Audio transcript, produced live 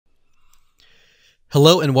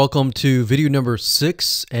Hello and welcome to video number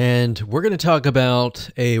 6, and we're going to talk about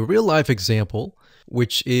a real life example,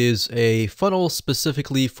 which is a funnel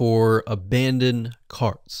specifically for abandoned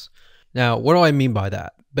carts. Now, what do I mean by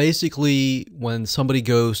that? Basically, when somebody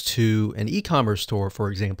goes to an e-commerce store, for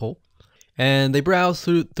example, and they browse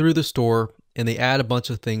through the store and they add a bunch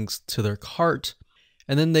of things to their cart,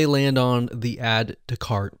 and then they land on the add to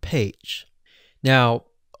cart page. Now,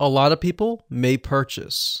 a lot of people may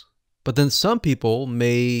purchase, but then some people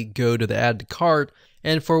may go to the add to cart,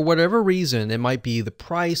 and for whatever reason, it might be the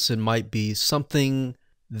price, it might be something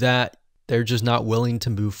that they're just not willing to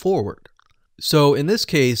move forward. So in this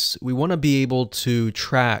case, we want to be able to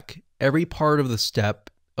track every part of the step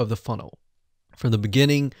of the funnel, from the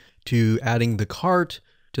beginning to adding the cart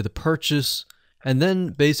to the purchase. And then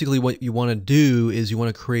basically what you want to do is you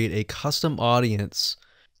want to create a custom audience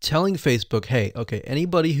telling Facebook, hey, okay,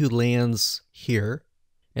 anybody who lands here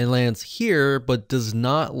and lands here but does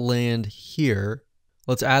not land here,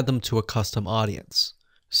 let's add them to a custom audience.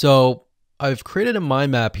 So I've created a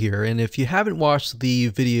mind map here, and if you haven't watched the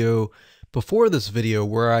video before this video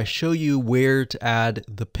where I show you where to add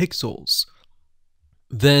the pixels,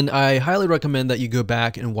 then I highly recommend that you go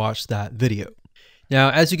back and watch that video.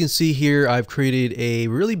 Now, as you can see here, I've created a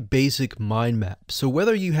really basic mind map. So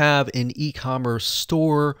whether you have an e-commerce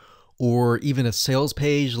store or even a sales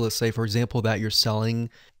page, let's say, for example, that you're selling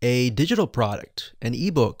a digital product, an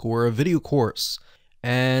ebook or a video course,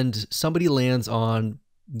 and somebody lands on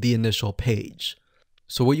the initial page.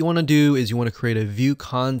 So what you want to do is you want to create a view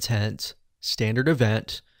content standard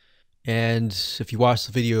event. And if you watched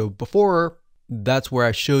the video before, that's where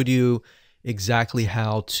I showed you exactly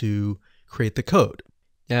how to create the code.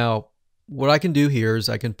 Now, what I can do here is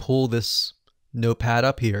I can pull this notepad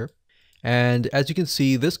up here. And as you can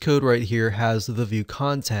see, this code right here has the view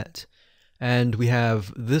content. And we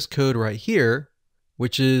have this code right here,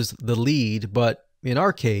 which is the lead, but in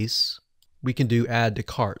our case, we can do add to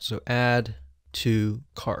cart. So add to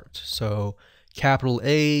cart. So capital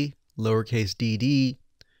A, lowercase dd,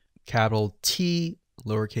 capital T,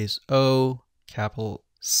 lowercase o, capital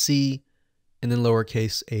C, and then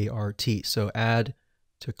lowercase art. So add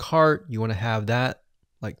to cart, you want to have that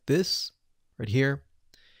like this right here.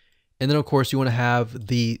 And then of course you want to have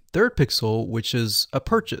the third pixel, which is a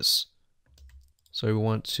purchase. So we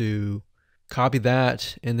want to copy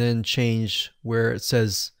that and then change where it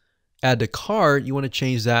says add to cart, you want to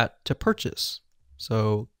change that to purchase.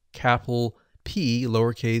 So capital P,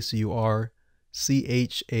 lowercase URCHASE.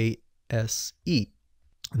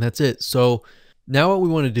 And that's it. So now what we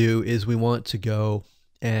want to do is we want to go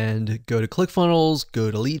to ClickFunnels, go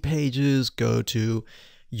to lead pages, go to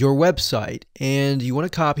your website, and you want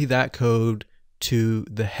to copy that code to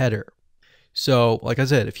the header. So like I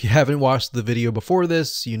said, if you haven't watched the video before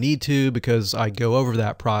this, you need to, because I go over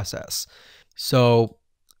that process. So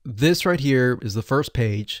this right here is the first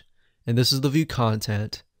page, and this is the view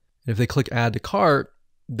content. And if they click add to cart,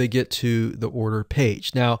 they get to the order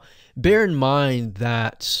page. Now, bear in mind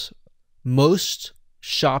that most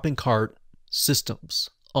shopping cart systems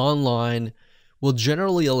online will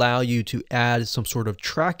generally allow you to add some sort of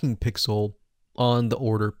tracking pixel on the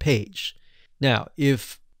order page. Now,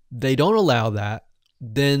 if they don't allow that,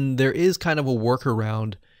 then there is kind of a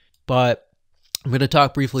workaround, but I'm going to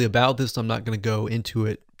talk briefly about this. I'm not going to go into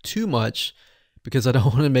it too much because I don't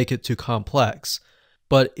want to make it too complex.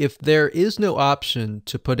 But if there is no option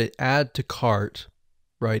to put an add to cart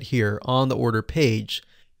right here on the order page,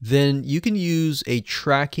 then you can use a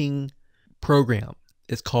tracking program.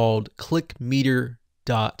 It's called clickmeter.com.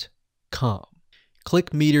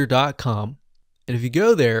 Clickmeter.com. And if you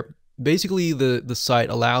go there, basically the site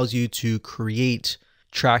allows you to create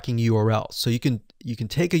tracking URLs. So you can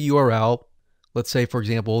take a URL, let's say for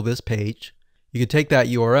example this page. You can take that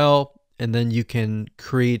URL and then you can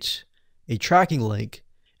create a tracking link.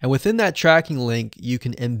 And within that tracking link, you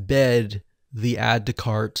can embed the add to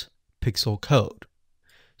cart pixel code.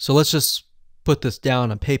 So let's just put this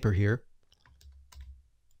down on paper here.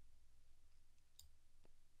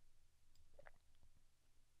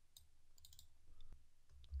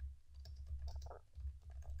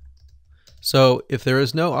 So if there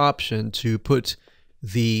is no option to put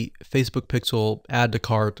the Facebook pixel add to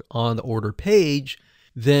cart on the order page,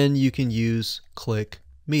 then you can use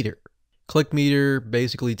ClickMeter. ClickMeter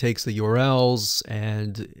basically takes the URLs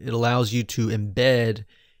and it allows you to embed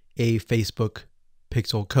a Facebook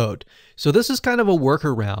pixel code. So this is kind of a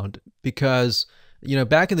workaround because, you know,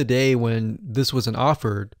 back in the day when this wasn't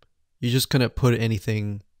offered, you just couldn't put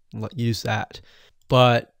anything, use that.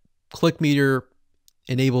 But ClickMeter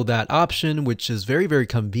enabled that option, which is very, very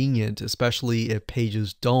convenient, especially if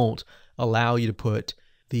pages don't allow you to put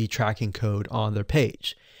the tracking code on their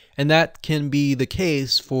page. And that can be the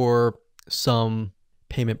case for some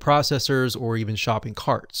payment processors or even shopping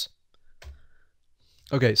carts.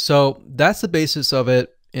 Okay, so that's the basis of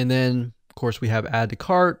it. And then, of course, we have add to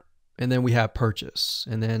cart, and then we have purchase.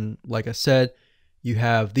 And then, like I said, you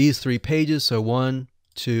have these 3 pages, so 1,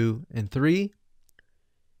 2, and 3.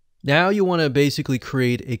 Now you want to basically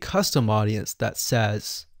create a custom audience that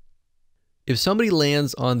says, if somebody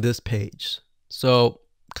lands on this page, so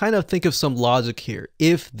kind of think of some logic here.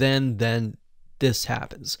 If then this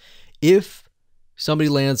happens. If somebody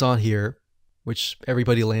lands on here, which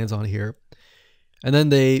everybody lands on here, and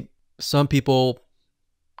then some people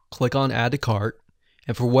click on add to cart,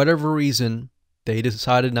 and for whatever reason, they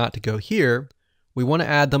decided not to go here, we want to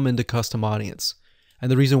add them into custom audience. And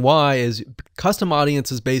the reason why is custom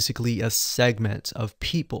audience is basically a segment of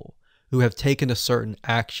people who have taken a certain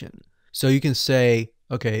action. So you can say,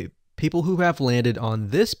 okay, people who have landed on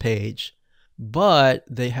this page, but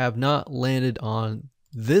they have not landed on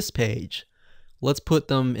this page, let's put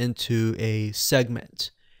them into a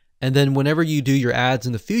segment. And then whenever you do your ads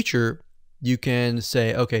in the future, you can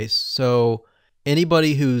say, okay, so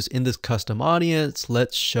anybody who's in this custom audience,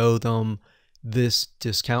 let's show them this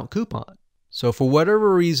discount coupon. So for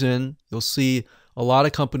whatever reason, you'll see a lot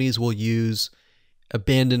of companies will use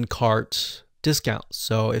abandoned cart discounts.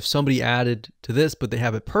 So if somebody added to this, but they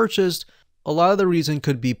haven't purchased, a lot of the reason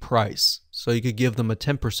could be price. So you could give them a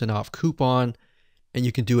 10% off coupon, and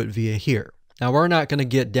you can do it via here. Now, we're not going to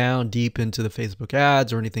get down deep into the Facebook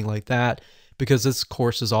ads or anything like that, because this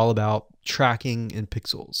course is all about tracking in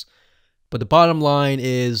pixels. But the bottom line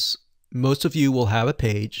is most of you will have a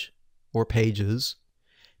page or pages,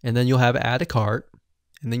 and then you'll have add to cart,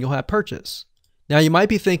 and then you'll have purchase. Now you might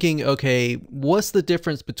be thinking, okay, what's the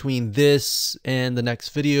difference between this and the next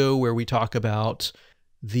video where we talk about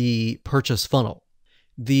the purchase funnel?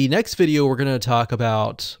 The next video we're going to talk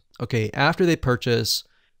about, okay, after they purchase,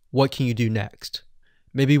 what can you do next?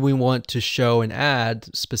 Maybe we want to show an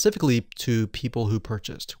ad specifically to people who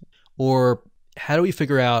purchased. Or how do we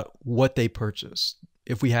figure out what they purchased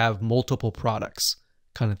if we have multiple products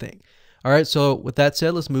kind of thing? All right, so with that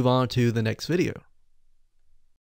said, let's move on to the next video.